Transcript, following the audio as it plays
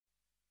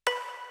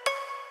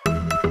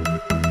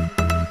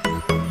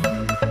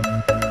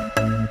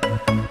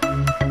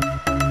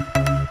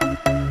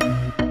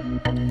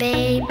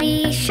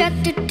shark,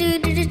 do do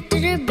do do do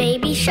do.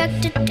 Baby shark,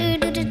 do do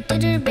do do do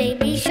do.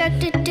 Baby shark,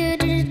 do do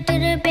do do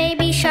do.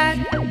 Baby shark.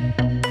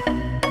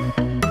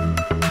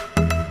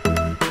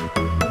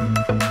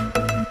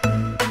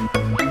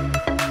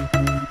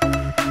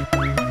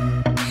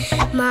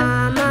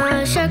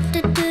 Mama shark,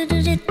 do do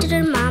do do do do.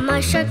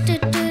 Mama shark, do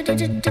do do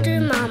do do do.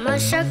 Mama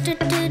shark, do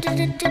do do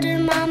do do do.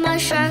 Mama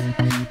shark.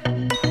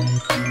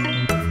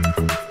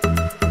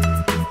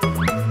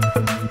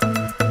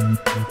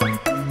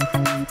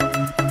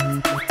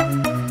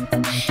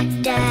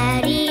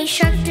 Daddy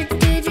shark, do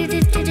do do do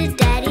do do.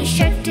 Daddy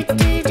shark, do do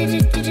do do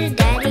do do.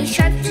 Daddy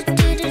shark, do do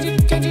do do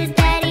do do.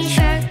 Daddy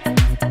shark.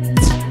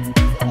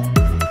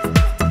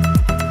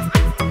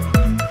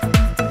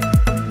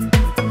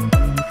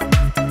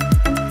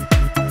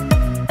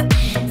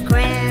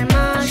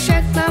 Grandma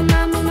shark,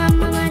 mama, mama,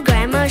 mama.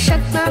 Grandma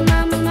shark,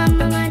 mama, mama,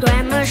 mama.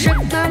 Grandma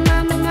shark,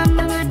 mama, mama,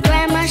 mama.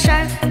 Grandma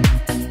shark.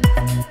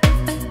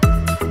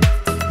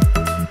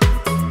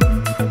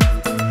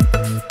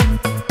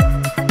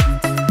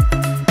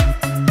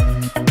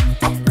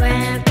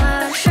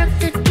 Grandpa shark,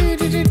 do do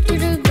do do do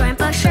do.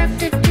 Grandpa shark,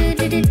 do do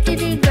do do do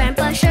do.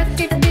 Grandpa shark,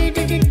 do do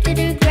do do do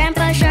do.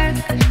 Grandpa shark.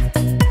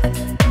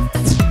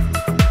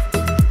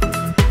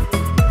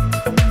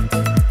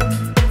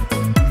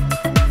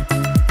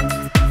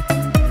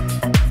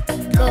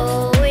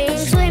 Going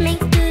swimming,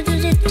 do do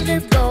do do do.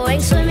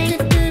 Going swimming,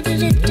 do do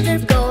do do do.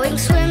 Going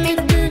swimming,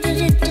 do do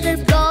do do do.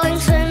 Going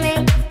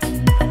swimming.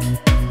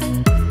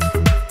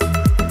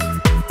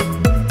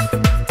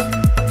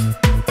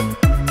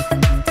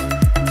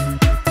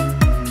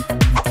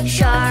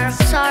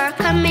 Sharks are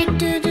coming,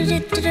 do do do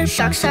do do.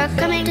 Sharks are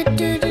coming, do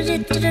do do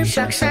do do.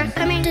 Sharks are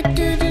coming, do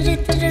do do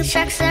do do.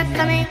 Sharks are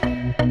coming.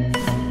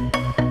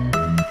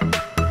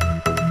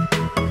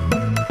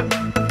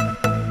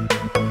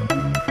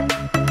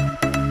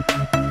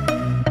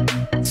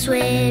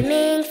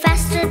 Swimming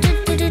faster, do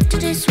do do do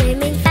do.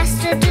 Swimming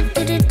faster, do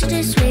do do do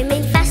do.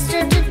 Swimming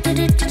faster, do do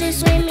do do do.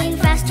 Swimming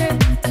faster.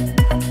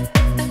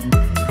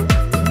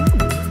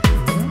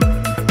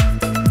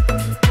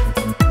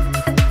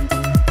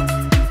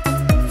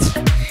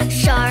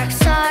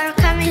 Sharks are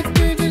coming,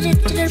 do do do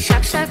do do.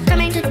 Sharks are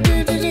coming, do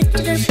do do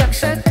do do.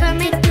 Sharks are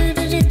coming, do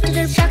do do do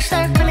do. Sharks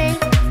are coming.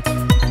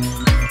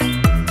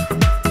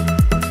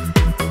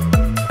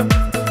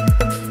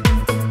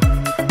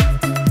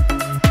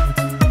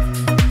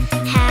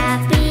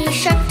 Happy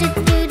shark, do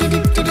do do do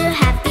do do.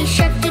 Happy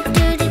shark, do do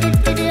do do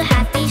do do.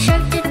 Happy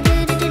shark, do do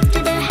do do do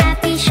do.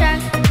 Happy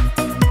shark.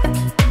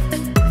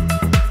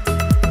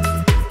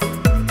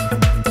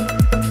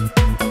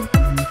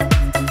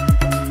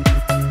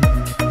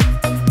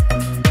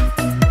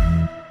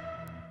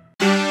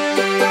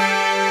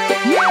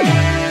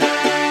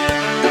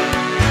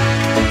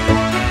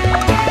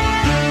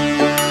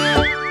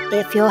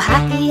 If you're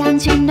happy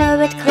and you know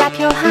it, clap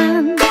your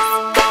hands.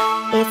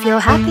 If you're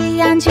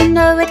happy and you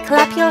know it,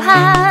 clap your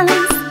hands.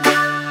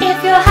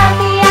 If you're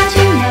happy and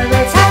you know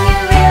it and you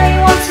really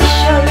want to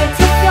show it,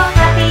 if you're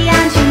happy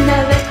and you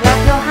know it,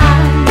 clap your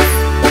hands.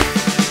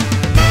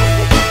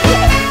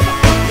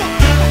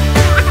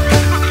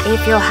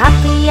 If you're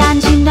happy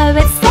and you know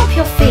it, stomp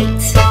your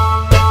feet.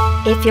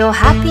 If you're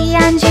happy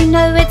and you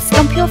know it,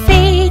 stomp your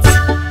feet.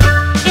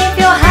 If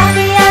you're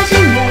happy and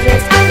you know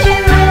it and you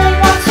really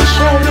want to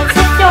show it,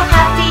 if you're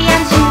happy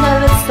and you know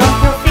it, stomp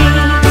your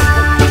feet.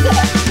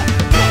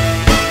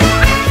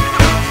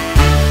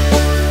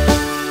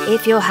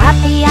 If you're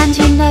happy and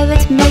you know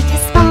it, make a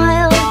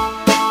smile.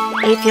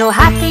 If you're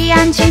happy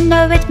and you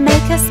know it,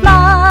 make a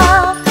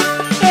smile.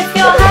 If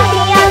you're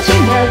happy and you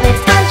know it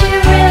and you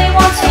really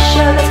want to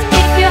show it,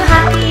 if you're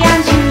happy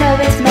and you know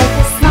it, make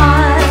a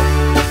smile.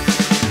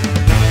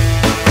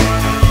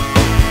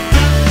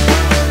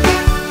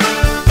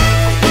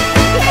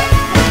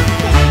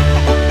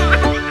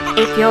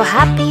 If you're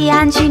happy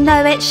and you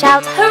know it,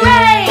 shout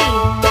hooray!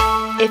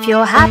 If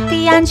you're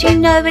happy and you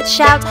know it,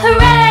 shout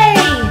hooray!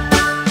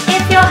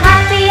 If you're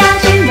happy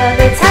and you know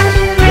it and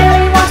you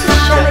really want to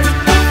show it,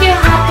 if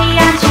you're happy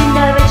and you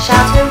know it,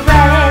 shout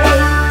hooray!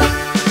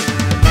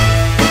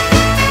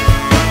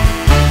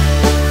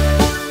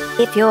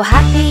 If you're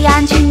happy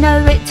and you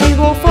know it,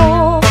 do all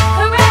four.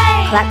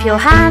 Hooray! Clap your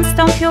hands,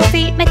 stomp your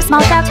feet, make a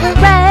smile, shout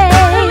hooray!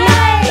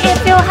 Hooray!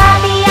 If you're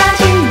happy and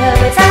you know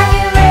it and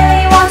you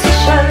really want to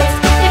show it,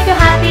 if you're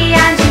happy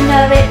and you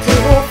know it, do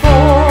all four.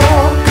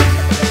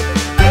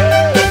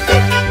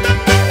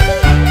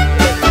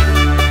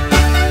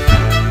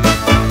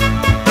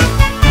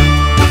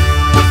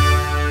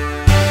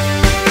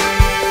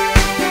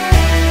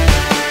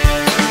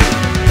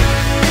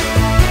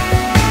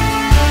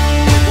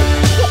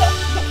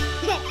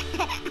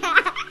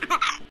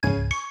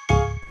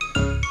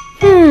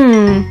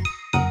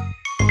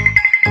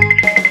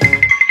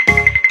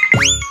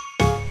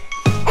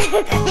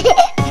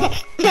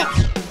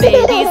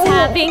 Baby's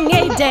having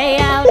a day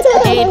out,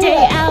 a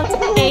day out,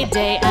 a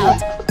day out.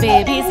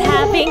 Baby's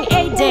having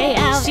a day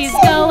out. She's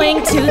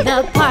going to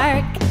the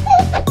park.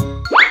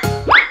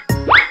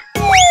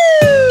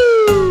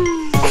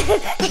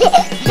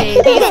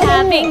 Baby's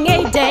having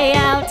a day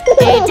out,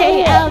 a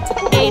day out,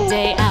 a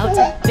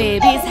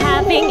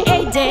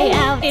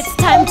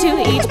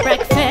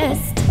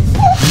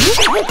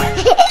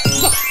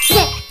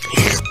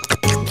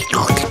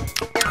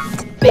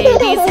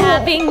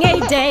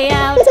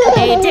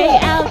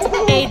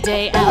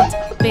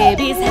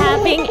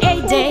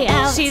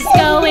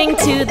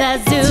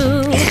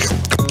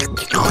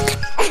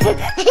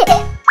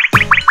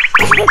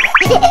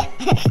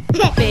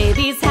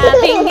Baby's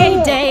having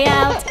a day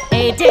out,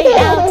 a day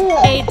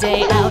out, a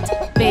day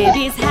out.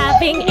 Baby's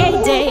having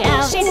a day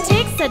out. She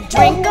takes a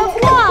drink of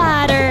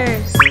water.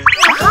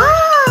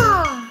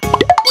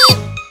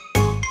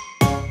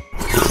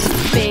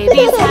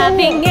 Baby's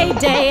having a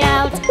day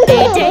out,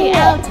 a day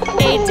out,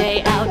 a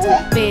day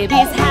out.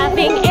 Baby's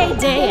having a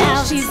day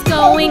out. She's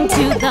going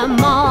to the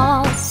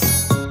mall.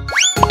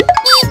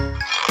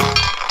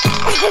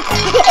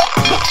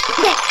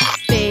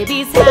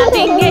 Baby's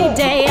having a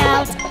day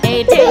out,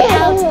 a day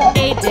out,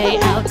 a day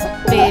out.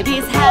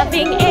 Baby's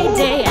having a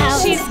day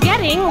out. She's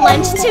getting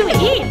lunch to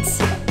eat.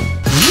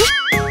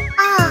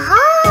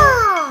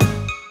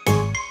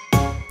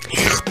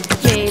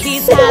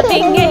 Baby's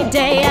having a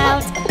day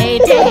out, a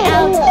day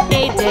out,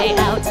 a day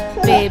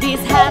out.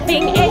 Baby's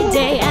having a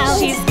day out.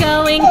 She's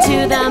going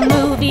to the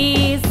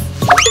movies.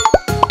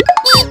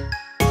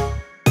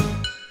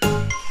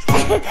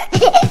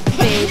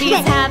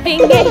 Baby's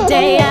having a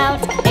day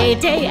out, a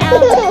day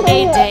out,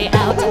 a day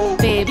out.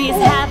 Baby's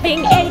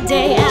having a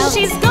day out.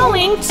 She's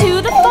going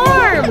to the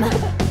farm.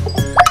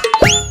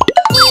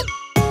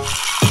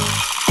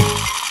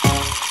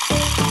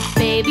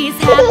 Baby's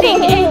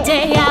having a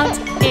day out,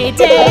 a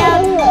day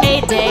out,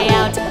 a day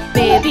out.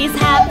 Baby's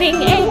having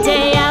a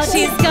day out.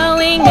 She's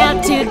going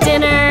out to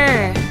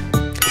dinner.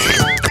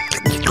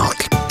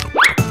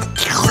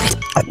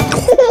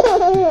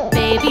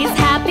 Baby's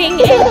having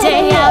a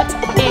day out,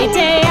 a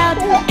day out,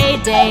 a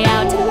day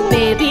out.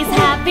 Baby's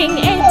having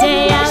a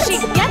day out. She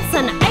gets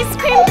an ice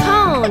cream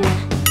cone.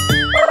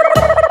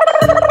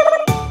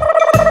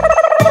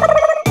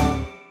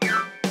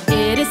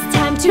 It is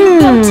time to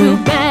go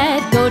to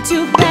bed, go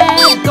to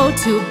bed, go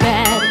to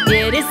bed.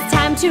 It is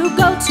time to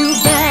go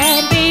to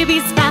bed.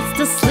 Baby's fast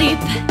asleep.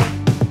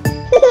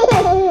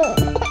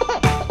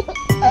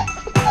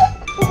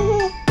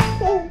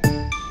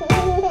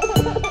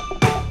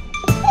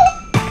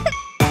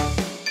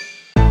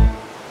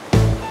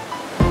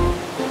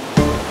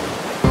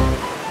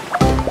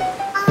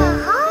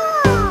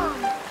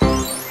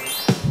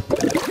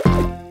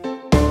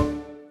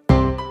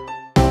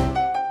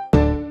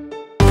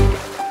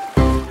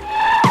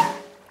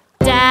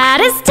 Dad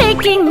is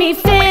taking me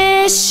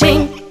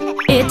fishing.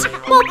 It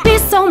will be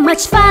so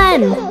much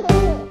fun.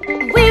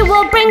 We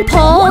will bring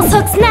poles,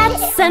 hooks,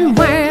 nets, and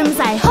worms.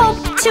 I hope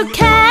to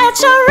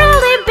catch a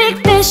really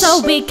big fish.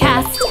 So we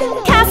cast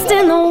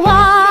in the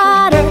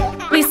water.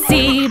 We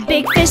see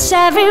big fish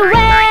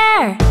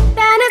everywhere.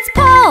 Then it's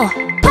pull,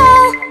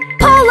 pull,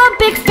 pull a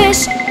big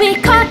fish. We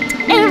caught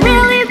a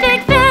really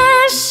big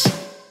fish.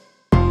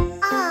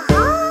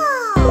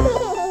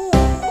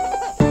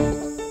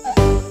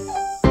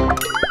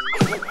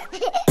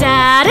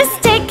 Dad is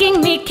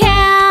taking me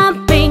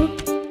camping.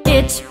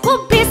 It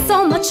will be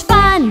so much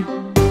fun.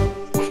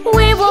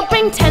 We will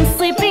bring tents,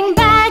 sleeping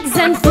bags,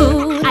 and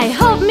food. I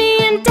hope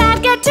me and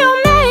Dad get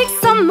to make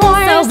some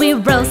more. So we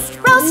roast,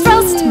 roast,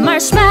 roast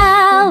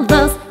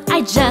marshmallows.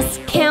 I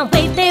just can't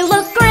wait, they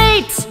look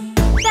great.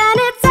 Then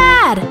it's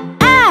add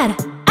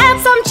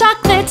some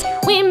chocolate.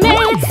 We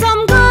made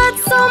some good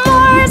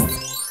s'mores.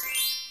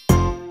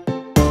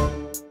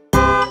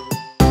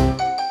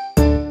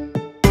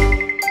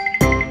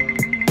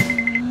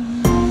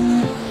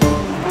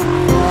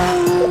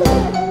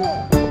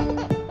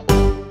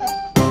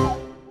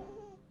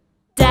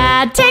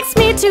 Dad takes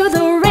me to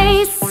the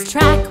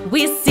racetrack.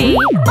 We see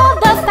all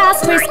the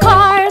fast race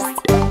cars.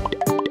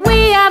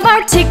 We have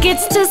our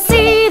tickets to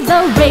see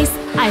the race.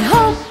 I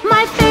hope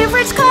my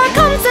favorite car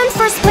comes in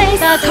first place.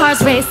 The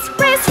cars race,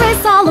 race,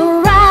 race all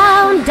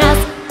around us.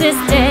 This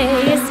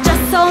day is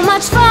just so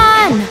much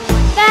fun.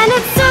 Then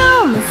it's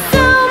zoom,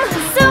 zoom,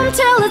 zoom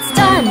till it's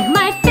done.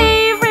 My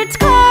favorite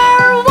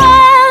car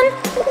won.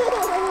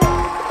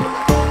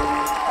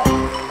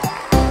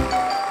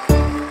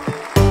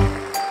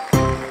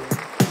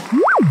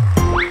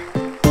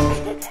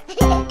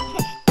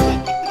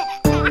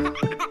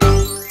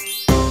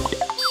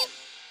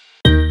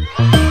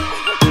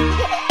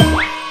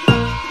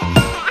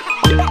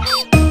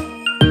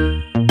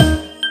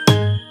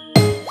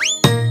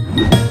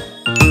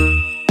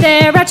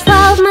 There are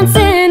 12 months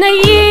in a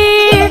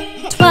year,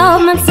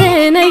 12 months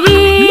in a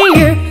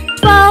year,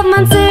 12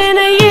 months in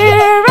a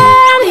year,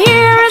 and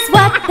here is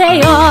what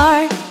they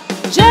are.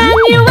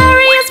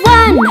 January is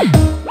 1,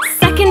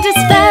 2nd is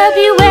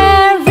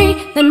February,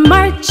 then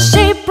March,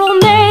 April,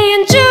 May,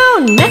 and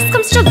June. Next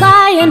comes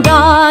July and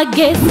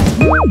August.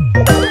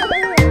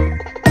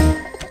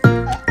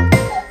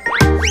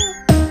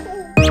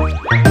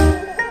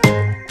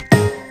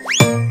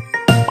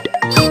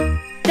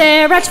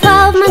 There are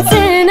 12 months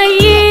in a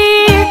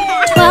year,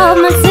 12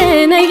 months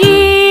in a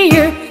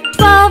year,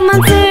 12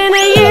 months in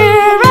a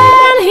year,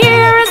 and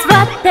here is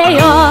what they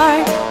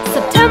are.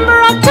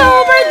 September,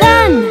 October,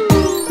 then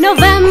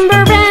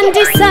November and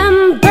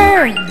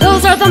December.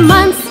 Those are the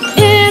months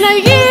in a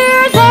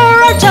year.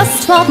 There are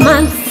just 12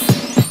 months.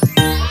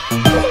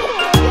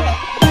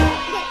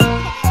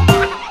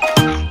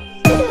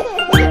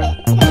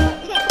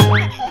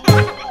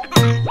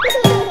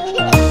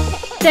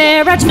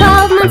 There are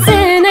 12 months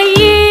in a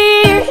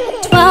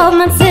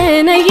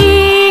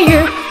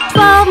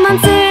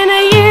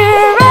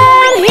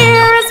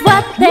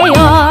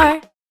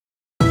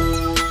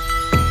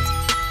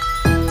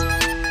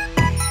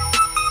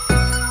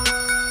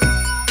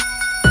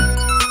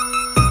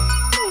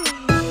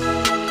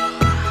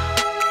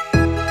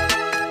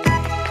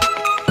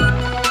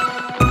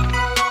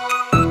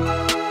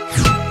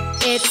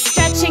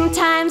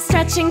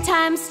Stretching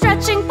time,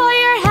 stretching for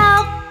your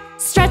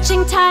health.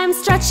 Stretching time,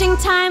 stretching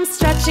time,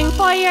 stretching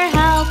for your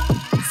health.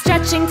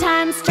 Stretching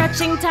time,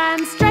 stretching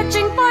time,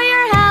 stretching for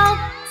your health.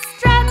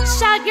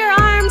 Stretch out your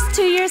arms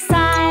to your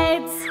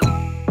sides.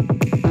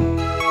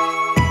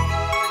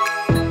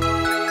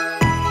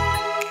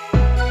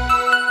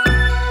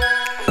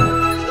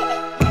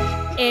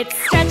 It's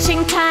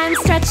stretching time,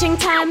 stretching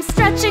time,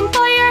 stretching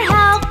for your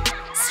health.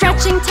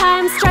 Stretching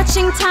time,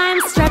 stretching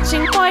time,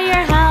 stretching for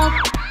your health.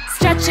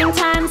 Stretching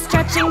time,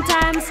 stretching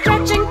time,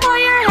 stretching for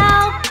your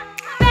health.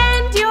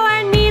 Bend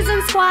your knees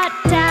and squat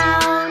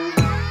down.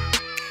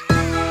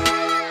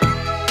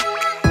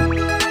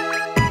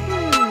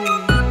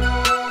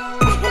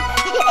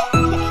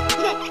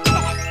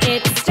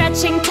 It's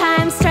stretching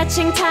time,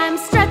 stretching time,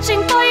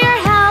 stretching for your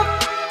health.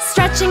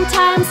 Stretching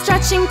time,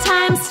 stretching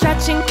time,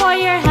 stretching for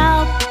your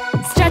health.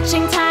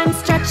 Stretching time,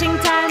 stretching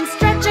time,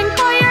 stretching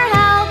for your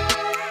health.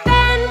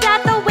 Bend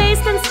at the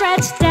waist and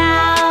stretch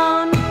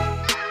down.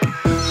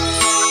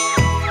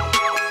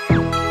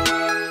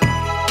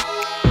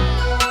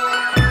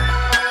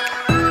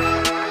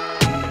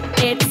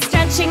 It's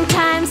stretching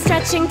time,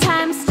 stretching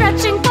time,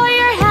 stretching for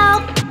your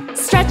health.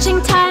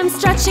 Stretching time,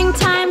 stretching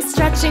time,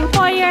 stretching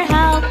for your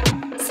health.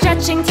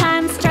 Stretching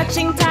time,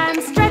 stretching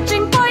time,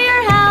 stretching for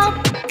your health.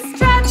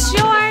 Stretch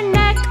your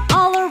neck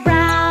all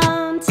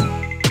around.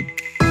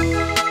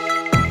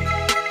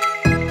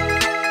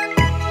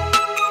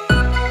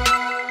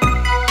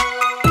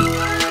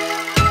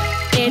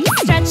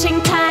 It's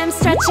stretching time,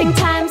 stretching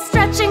time,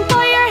 stretching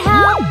for your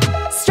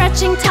health.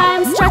 Stretching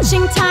time,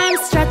 stretching time,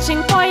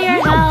 stretching for your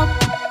health.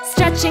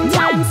 Stretching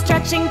time,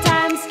 stretching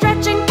time,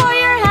 stretching for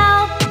your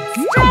health.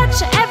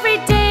 Stretch every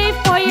day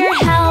for your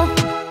health.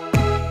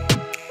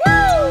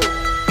 Woo!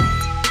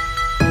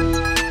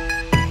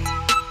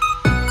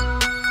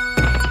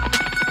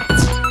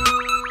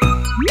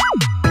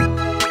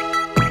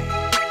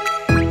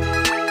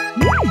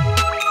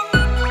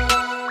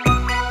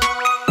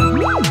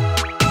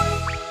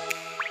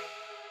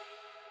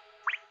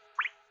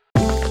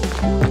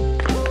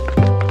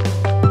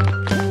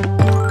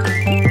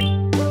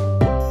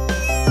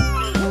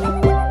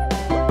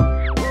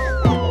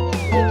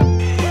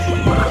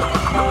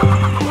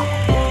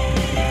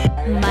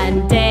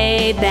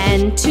 Monday,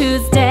 then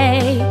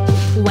Tuesday,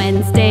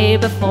 Wednesday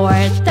before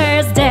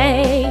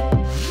Thursday.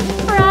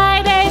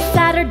 Friday,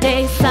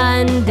 Saturday,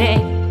 Sunday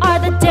are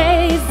the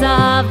days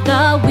of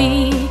the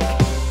week.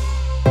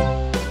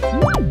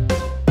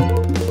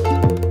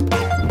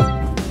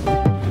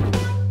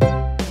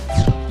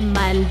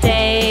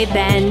 Monday,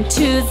 then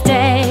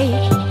Tuesday,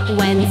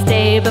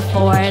 Wednesday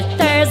before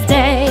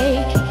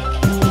Thursday.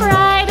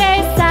 Friday,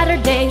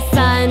 Saturday,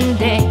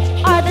 Sunday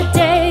are the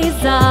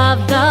days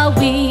of the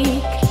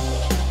week.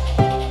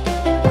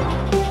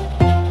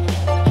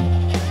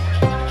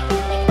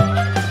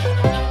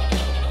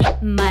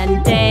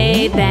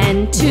 Monday,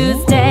 then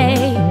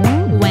Tuesday,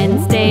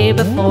 Wednesday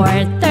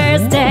before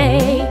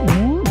Thursday.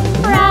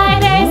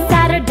 Friday,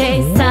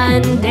 Saturday,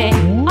 Sunday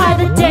are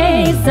the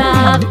days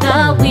of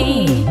the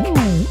week.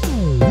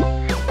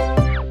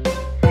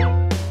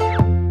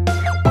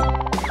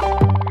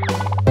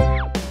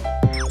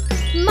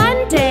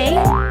 Monday,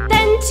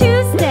 then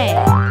Tuesday,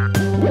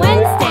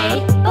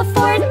 Wednesday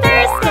before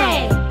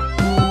Thursday.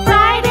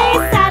 Friday,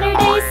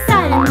 Saturday,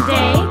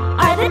 Sunday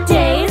are the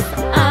days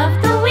of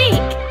the week.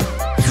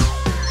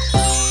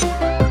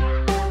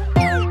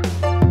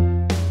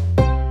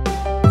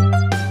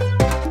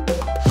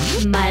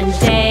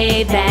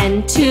 Monday,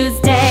 then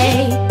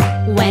Tuesday,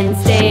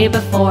 Wednesday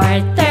before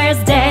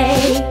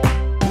Thursday.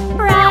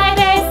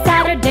 Friday,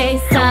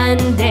 Saturday,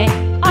 Sunday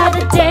are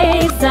the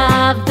days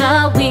of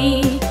the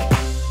week.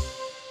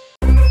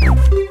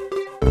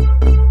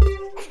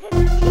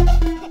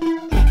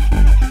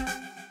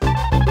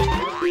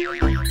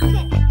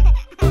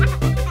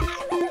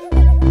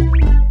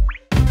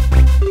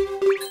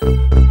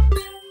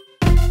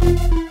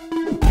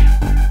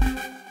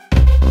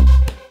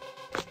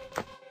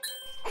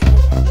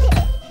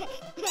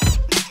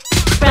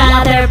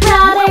 Brother,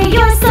 brother,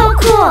 you're so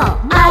cool.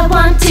 I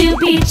want to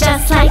be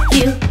just like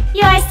you.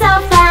 You're so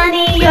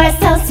funny, you're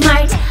so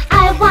smart.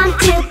 I want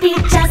to be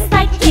just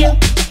like you.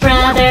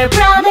 Brother,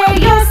 brother,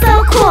 you're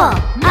so cool.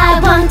 I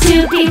want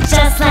to be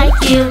just like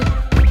you.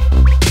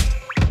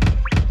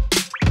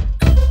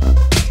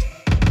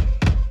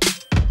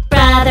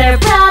 Brother,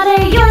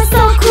 brother, you're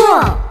so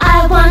cool.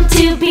 I want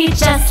to be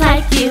just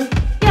like you.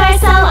 You're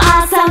so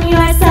awesome,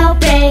 you're so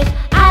brave.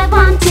 I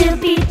want to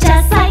be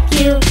just like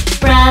you.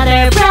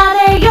 Brother,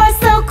 brother, you're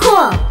so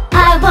cool.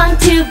 I want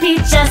to be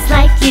just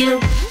like you.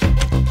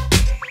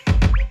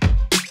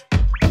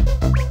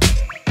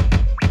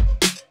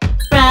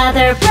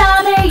 Brother,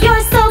 brother,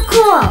 you're so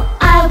cool.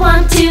 I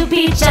want to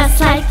be just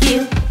like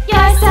you.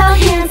 You're so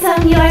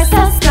handsome, you're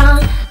so strong.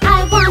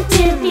 I want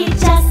to be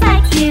just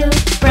like you.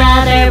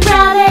 Brother,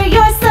 brother,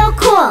 you're so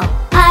cool.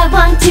 I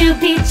want to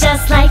be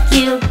just like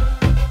you.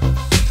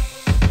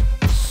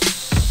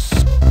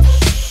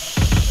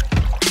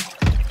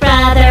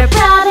 Brother,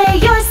 brother,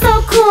 you're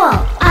so cool.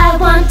 I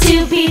want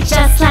to be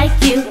just like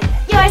you.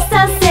 You're so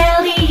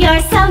silly,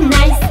 you're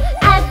nice.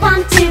 I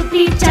want to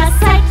be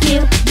just like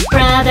you.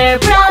 Brother,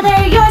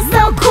 brother, you're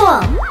so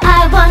cool.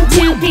 I want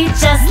to be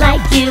just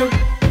like you.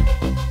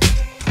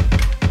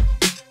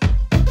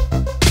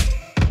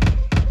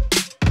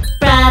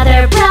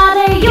 Brother,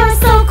 brother, you're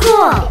so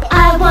cool.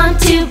 I want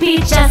to be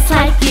just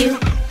like you.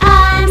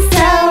 I'm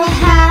so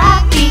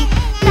happy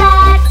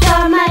that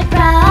you're my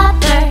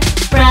brother.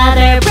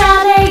 Brother,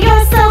 brother,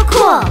 you're so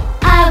cool.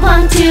 I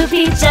want to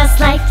be just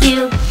like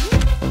you.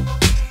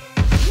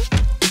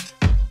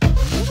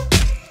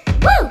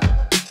 Woo!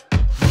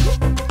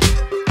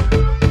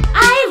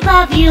 I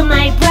love you,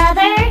 my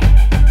brother.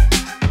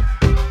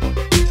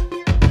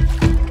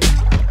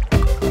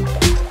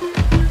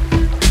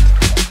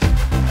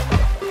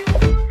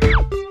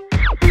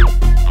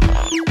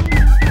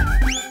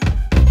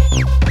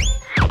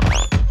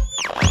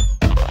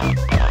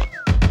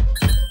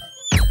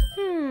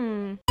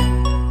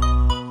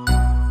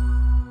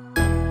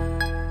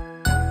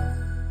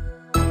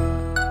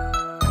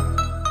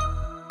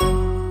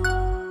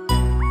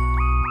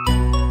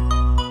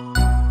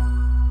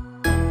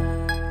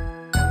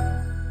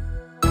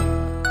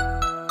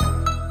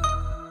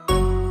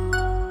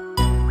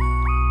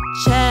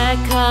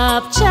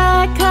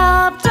 Check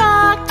up,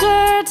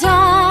 doctor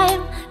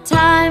time.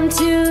 Time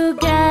to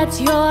get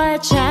your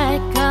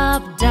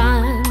checkup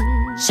done.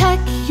 Check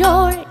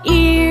your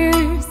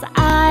ears,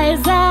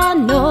 eyes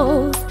and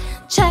nose.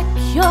 Check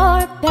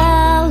your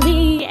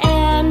belly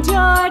and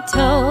your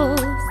toes.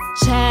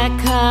 Check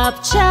up,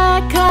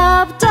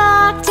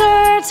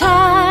 doctor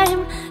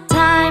time.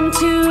 Time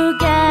to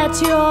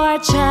get your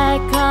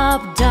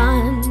checkup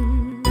done.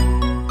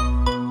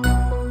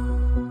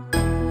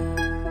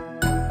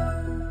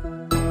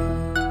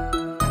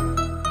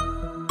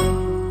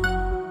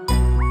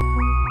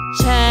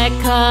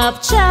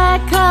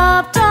 Check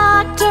up,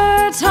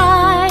 doctor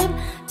time.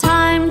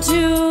 Time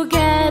to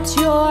get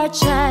your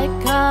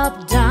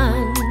checkup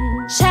done.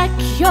 Check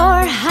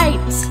your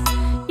height,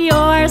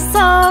 you're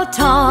so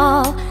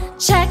tall.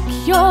 Check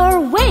your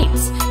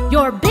weight,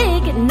 you're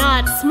big,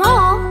 not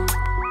small.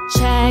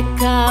 Check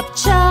up,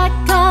 doctor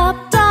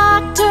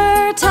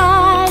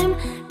time.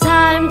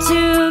 Time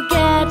to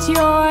get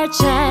your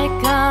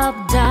checkup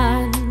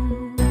done.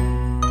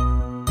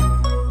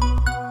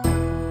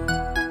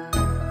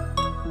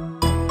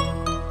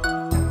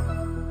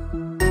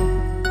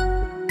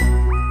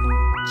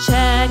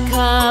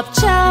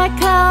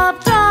 Check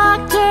up,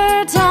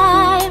 doctor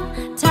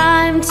time.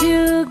 Time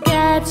to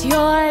get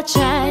your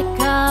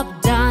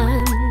checkup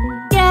done.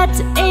 Get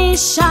a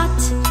shot,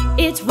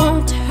 it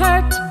won't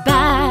hurt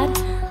bad.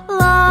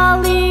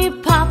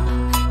 Lollipop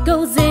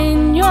goes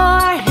in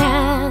your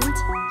hand.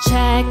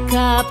 Check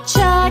up,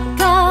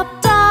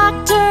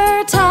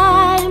 doctor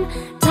time.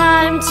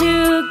 Time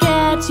to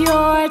get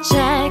your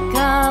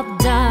checkup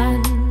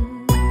done.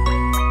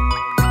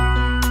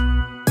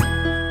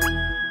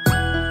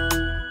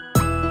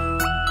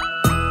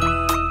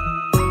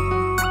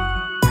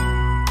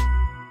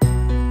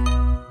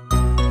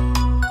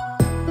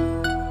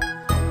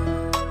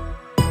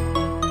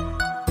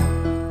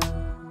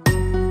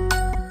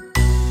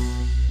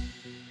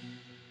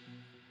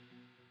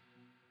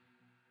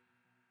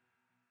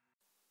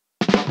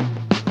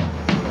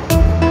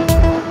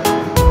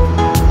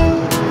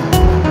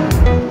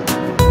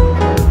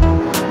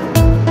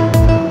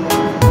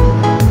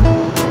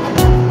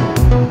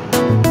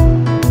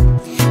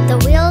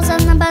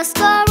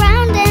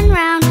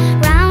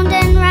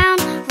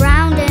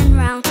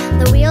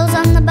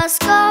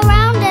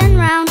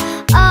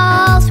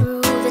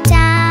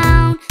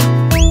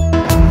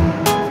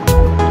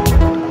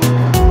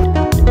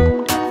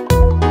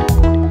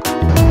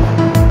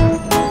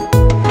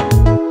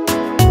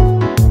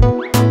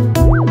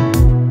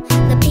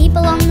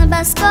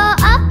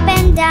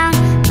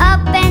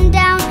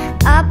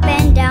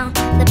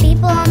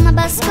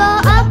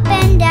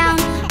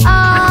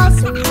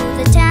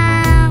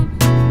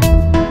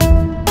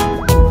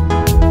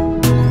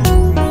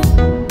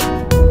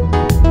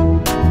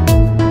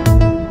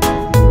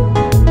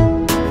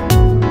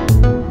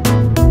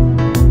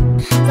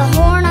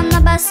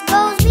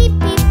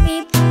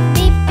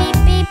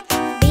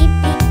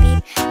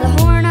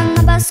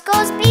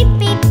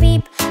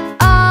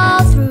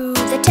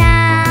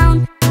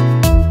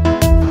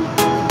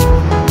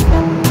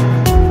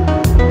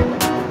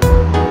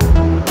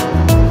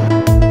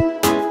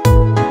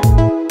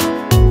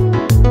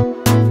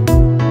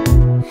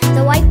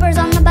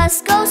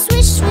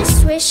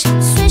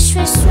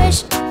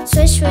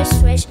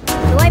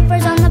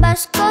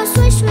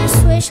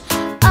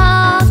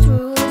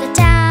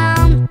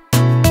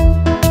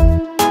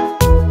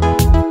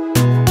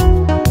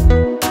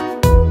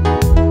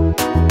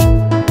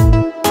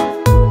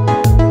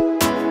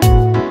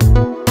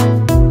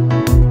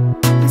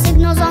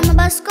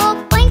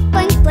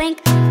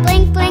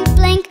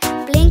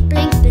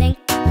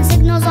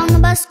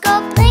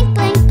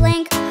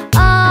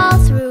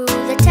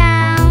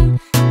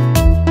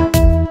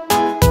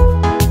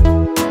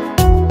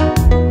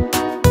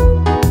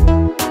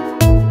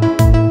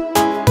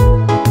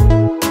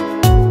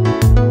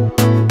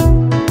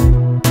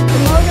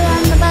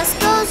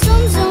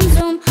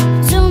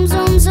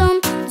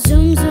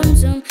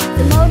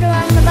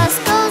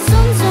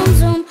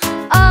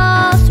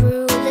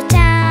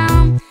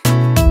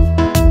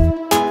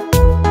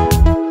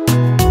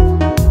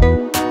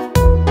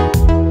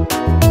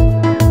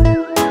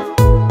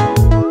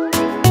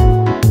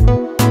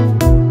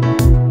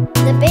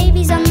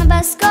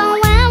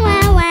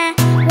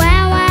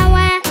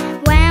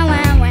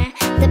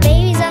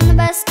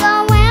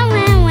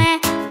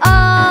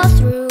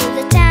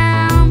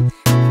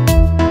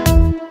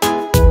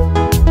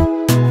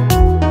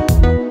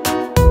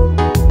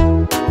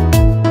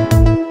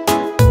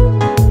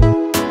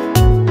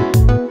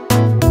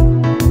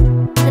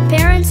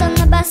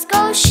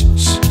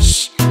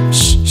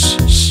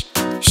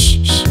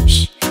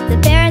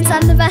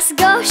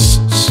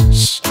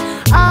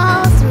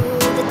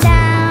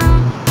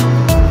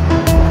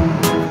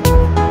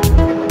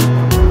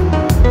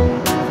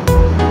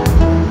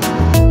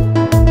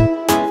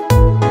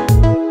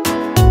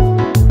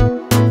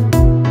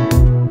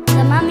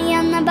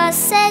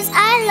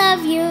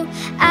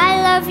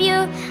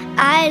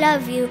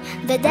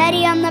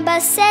 a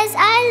bus says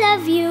I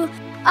love you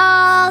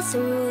all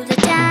through the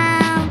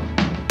town.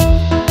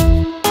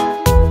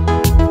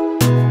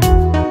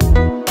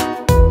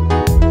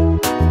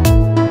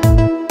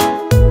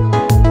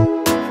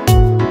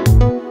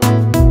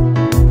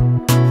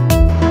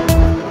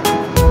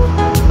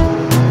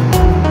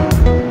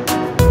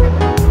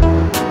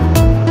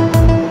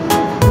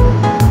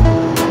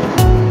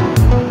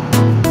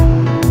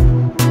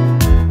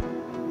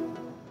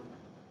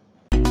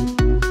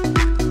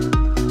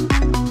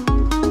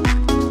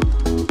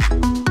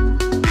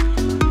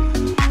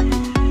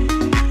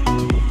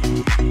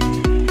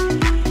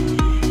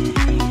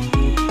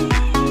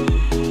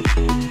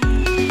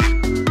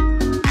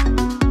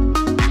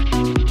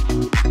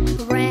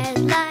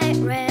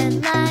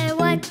 Red light,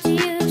 what do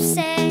you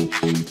say?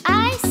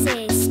 I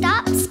say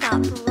stop,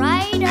 stop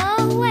right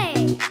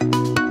away.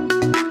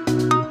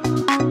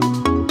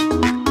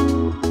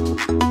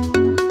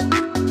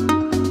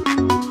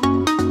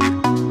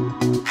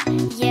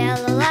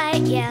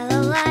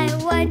 Yellow light,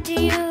 what do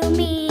you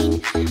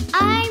mean?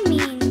 I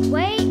mean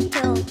wait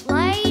till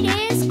light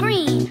is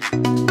green.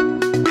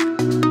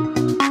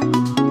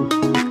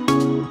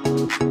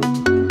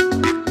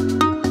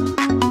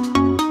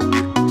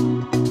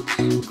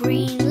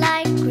 Green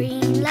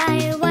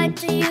light, what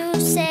do you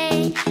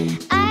say?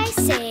 I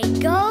say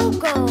go,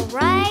 go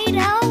right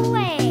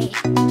away.